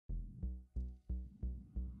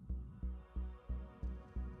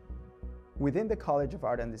Within the College of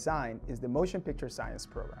Art and Design is the Motion Picture Science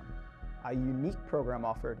program, a unique program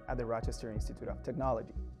offered at the Rochester Institute of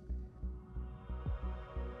Technology.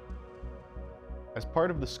 As part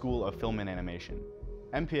of the School of Film and Animation,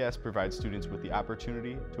 MPS provides students with the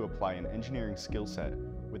opportunity to apply an engineering skill set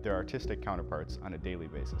with their artistic counterparts on a daily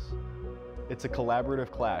basis. It's a collaborative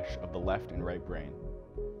clash of the left and right brain,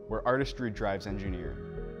 where artistry drives engineering,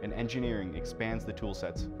 and engineering expands the tool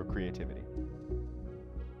sets for creativity.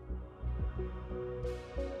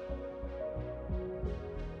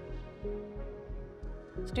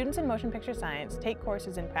 Students in motion picture science take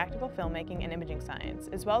courses in practical filmmaking and imaging science,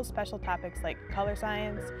 as well as special topics like color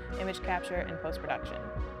science, image capture, and post-production.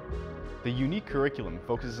 The unique curriculum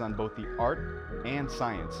focuses on both the art and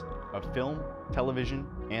science of film, television,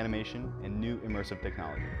 animation, and new immersive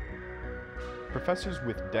technology. Professors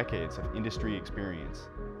with decades of industry experience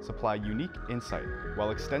supply unique insight,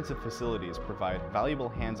 while extensive facilities provide valuable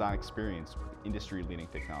hands-on experience with industry-leading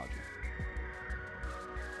technology.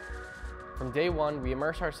 From day one, we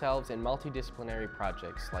immerse ourselves in multidisciplinary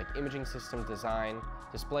projects like imaging system design,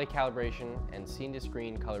 display calibration, and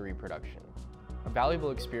scene-to-screen color reproduction. A valuable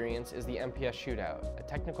experience is the MPS Shootout, a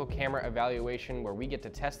technical camera evaluation where we get to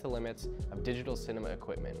test the limits of digital cinema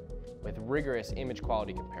equipment with rigorous image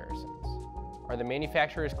quality comparisons. Are the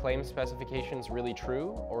manufacturer's claim specifications really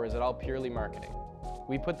true, or is it all purely marketing?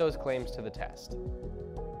 We put those claims to the test.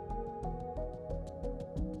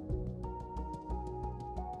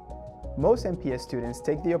 Most MPS students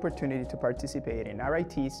take the opportunity to participate in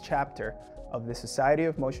RIT's chapter of the Society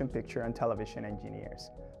of Motion Picture and Television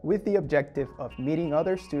Engineers, with the objective of meeting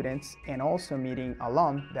other students and also meeting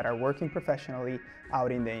alum that are working professionally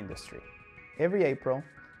out in the industry. Every April,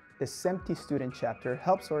 the SEMTI student chapter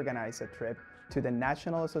helps organize a trip to the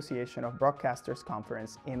National Association of Broadcasters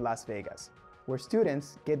Conference in Las Vegas, where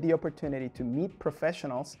students get the opportunity to meet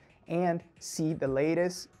professionals and see the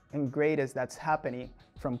latest and greatest that's happening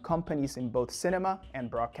from companies in both cinema and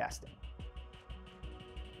broadcasting.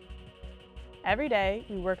 Every day,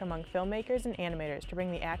 we work among filmmakers and animators to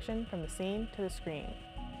bring the action from the scene to the screen.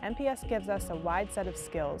 MPS gives us a wide set of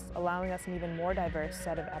skills, allowing us an even more diverse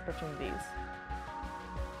set of opportunities.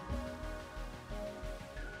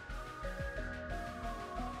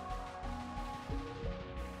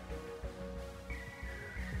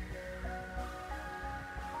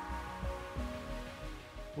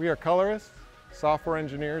 We are colorists, software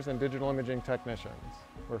engineers, and digital imaging technicians.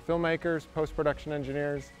 We're filmmakers, post-production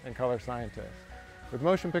engineers, and color scientists. With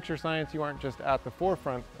motion picture science, you aren't just at the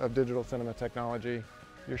forefront of digital cinema technology,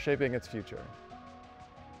 you're shaping its future.